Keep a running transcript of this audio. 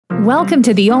Welcome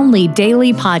to the only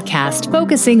daily podcast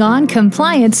focusing on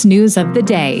compliance news of the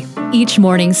day. Each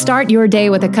morning, start your day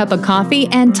with a cup of coffee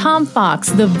and Tom Fox,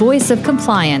 the voice of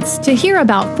compliance, to hear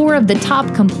about 4 of the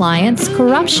top compliance,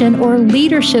 corruption, or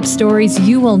leadership stories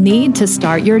you will need to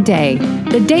start your day.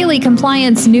 The Daily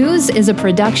Compliance News is a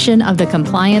production of the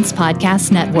Compliance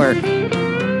Podcast Network.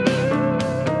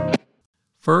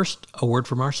 First, a word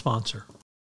from our sponsor.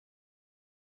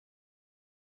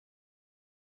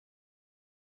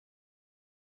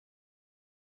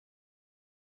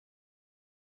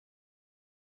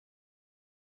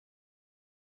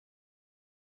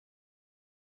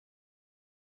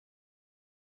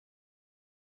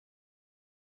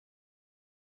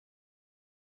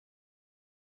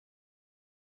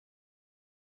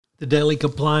 The Daily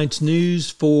Compliance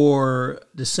News for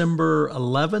December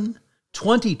 11,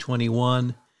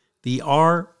 2021, the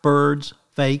Are Birds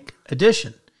Fake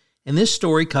edition. And this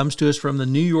story comes to us from the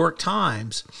New York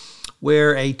Times,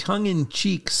 where a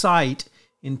tongue-in-cheek site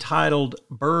entitled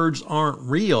Birds Aren't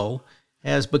Real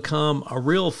has become a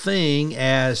real thing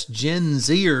as Gen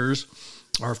Zers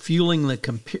are fueling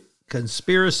the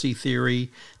conspiracy theory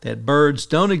that birds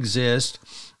don't exist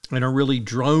and are really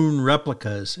drone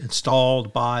replicas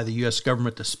installed by the U.S.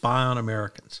 government to spy on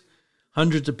Americans.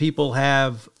 Hundreds of people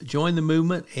have joined the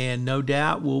movement and no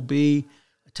doubt will be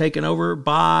taken over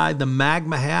by the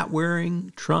MAGA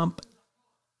hat-wearing Trump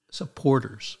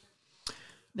supporters.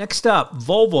 Next up,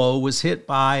 Volvo was hit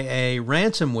by a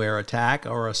ransomware attack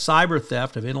or a cyber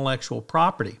theft of intellectual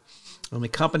property. And the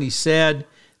company said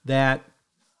that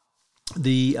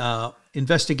the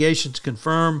investigations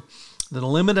confirm that a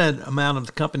limited amount of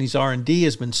the company's R&D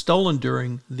has been stolen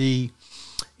during the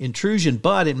intrusion,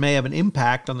 but it may have an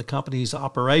impact on the company's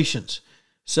operations.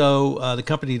 So the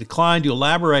company declined to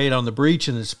elaborate on the breach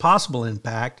and its possible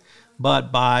impact,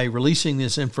 but by releasing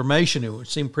this information, it would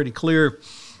seem pretty clear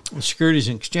the Securities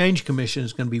and Exchange Commission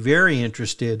is going to be very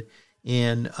interested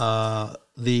in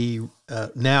the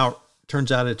now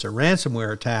turns out it's a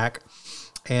ransomware attack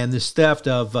and this theft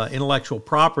of intellectual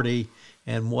property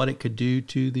and what it could do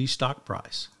to the stock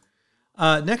price.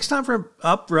 Next time from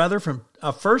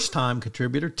a first-time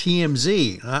contributor,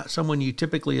 TMZ, not someone you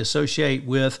typically associate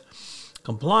with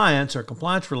compliance or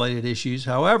compliance-related issues.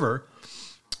 However,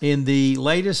 in the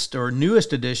latest or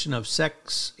newest edition of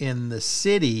Sex in the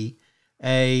City,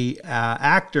 a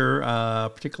actor,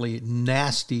 particularly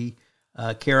nasty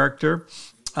character,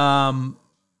 dies,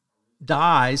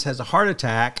 has a heart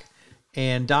attack,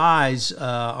 and dies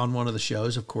on one of the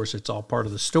shows. Of course, it's all part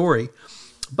of the story.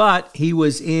 But he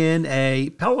was in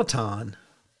a Peloton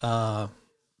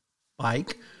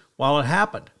bike while it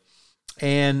happened.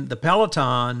 And the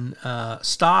Peloton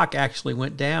stock actually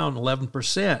went down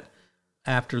 11%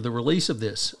 after the release of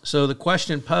this. So the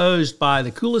question posed by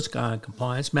the coolest guy in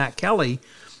compliance, Matt Kelly,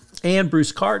 and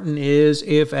Bruce Carton is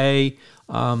if a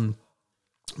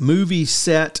movie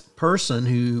set person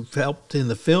who helped in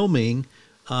the filming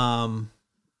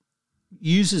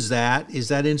uses that, is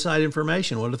that inside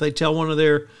information? What if they tell one of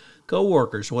their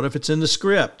coworkers? What if it's in the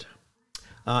script?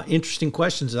 Interesting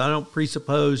questions that I don't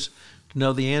presuppose to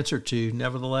know the answer to.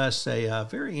 Nevertheless, a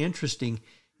very interesting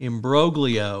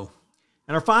imbroglio.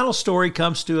 And our final story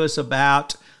comes to us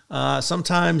about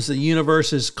sometimes the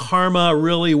universe's karma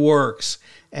really works,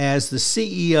 as the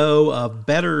CEO of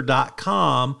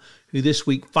Better.com, who this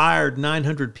week fired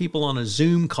 900 people on a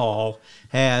Zoom call,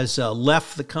 has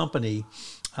left the company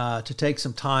to take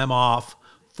some time off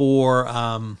for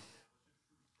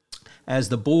as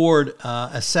the board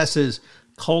assesses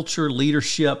culture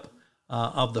leadership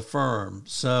of the firm.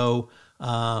 So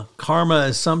karma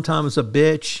is sometimes a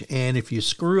bitch, and if you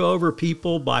screw over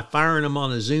people by firing them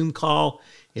on a Zoom call,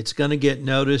 it's going to get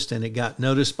noticed, and it got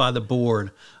noticed by the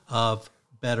board of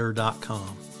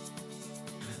Better.com.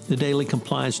 The Daily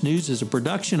Compliance News is a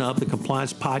production of the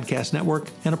Compliance Podcast Network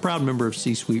and a proud member of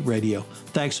C-Suite Radio.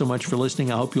 Thanks so much for listening.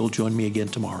 I hope you'll join me again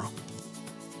tomorrow.